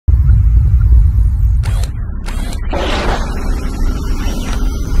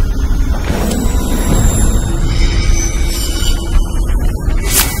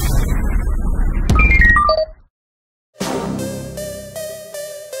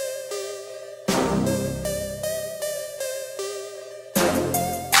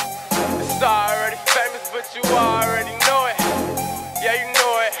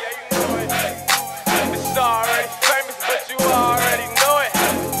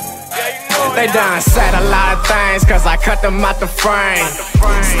They done said a lot of things, cause I cut them out the frame.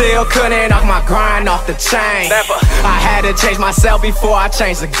 Still couldn't off my grind off the chain. I had to change myself before I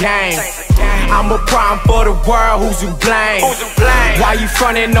changed the game. I'm a problem for the world, who's you blame? Why you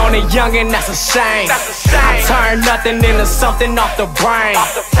frontin' on a youngin', that's a shame. I turn nothing into something off the brain.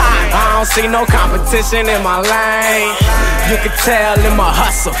 I don't see no competition in my lane. You can tell in my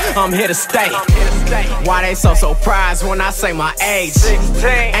hustle, I'm here to stay. Why they so surprised when I say my age?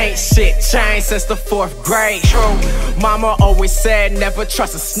 Ain't shit changed since the 4th grade. Mama always said never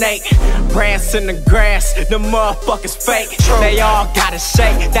trust a snake. Grass in the grass, the motherfuckers fake. They all gotta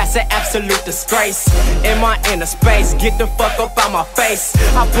shake, that's an absolute disgrace. In my inner space, get the fuck up out my face.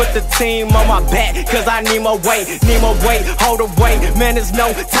 I put the team on my back, cause I need more weight, hold the weight. Man, there's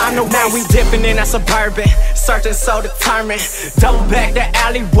no time to waste. Now we dipping in that Suburban, searching so determined. Double back the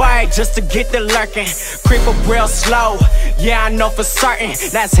alleyway just to get the lurking. Creep up real slow, yeah I know for certain.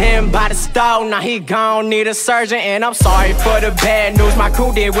 That's him by the stove, now he gon' need a surgeon. And I'm sorry for the bad news, my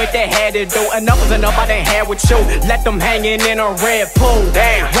crew did what they had to do. Enough was enough, I done had with you. Let them hanging in a red pool.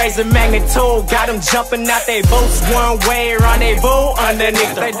 Damn, raise the magnitude, got them jumping out they boots. One way rendezvous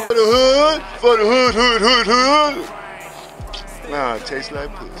underneath the hood. For the hood. Nah, it tastes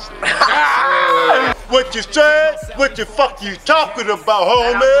like pussy. What you say? What the fuck you talking about,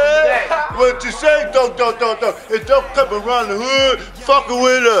 homie? What you say? Don't. It don't come around the hood, fucking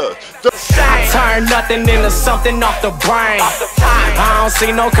with us. I turn nothing into something off the brain. I don't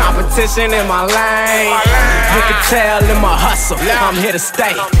see no competition in my lane. You can tell in my hustle, I'm here to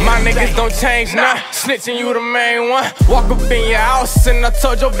stay. My niggas don't change now, snitching you the main one. Walk up in your house and I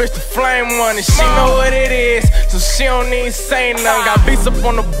told your bitch to flame one. And she know what it is, so she don't need say nothing. Got beats up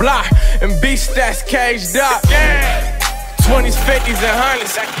on the block and beat stats caged up. 20s, 50s, and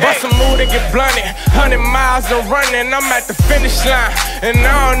 100s. Bust a move and get blunted. 100 miles of running, I'm at the finish line. And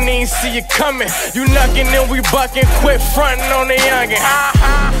I don't even see you coming. You knuckin' and we buckin', quit frontin' on the youngin'.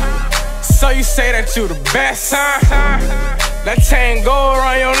 So you say that you the best, huh? That chain go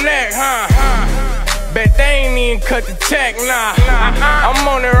around your neck, huh? Bet they ain't even cut the check, nah. I'm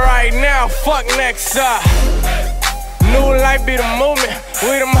on it right now, fuck next up. New life be the movement.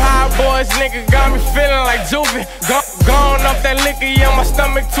 We them high boys, nigga got me feeling like Juvie. Gone off that liquor, yeah, my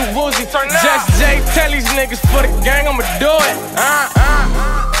stomach too woozy. JustJae, tell these niggas for the gang, I'ma do it.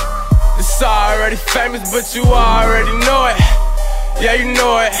 It's already famous, but you already know it. Yeah, you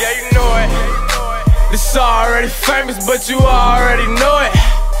know it. It's already famous, but you already know it.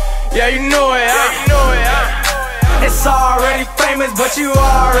 Yeah, you know it. It's already famous, but you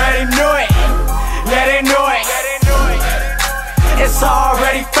already knew it. Yeah, they knew it. It's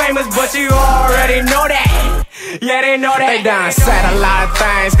already famous, but you already know that. Yeah, they know that. They done said a lot of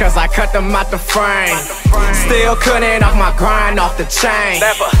things, cause I cut them out the frame. Still couldn't off my grind off the chain.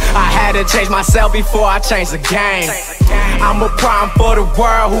 I had to change myself before I changed the game. I'm a problem for the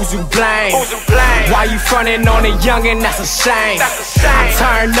world, who's you blame? Why you frontin' on a youngin', that's a shame. I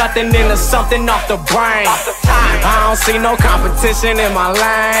turn nothing into something off the brain. I don't see no competition in my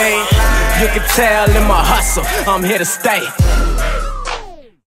lane. You can tell in my hustle, I'm here to stay.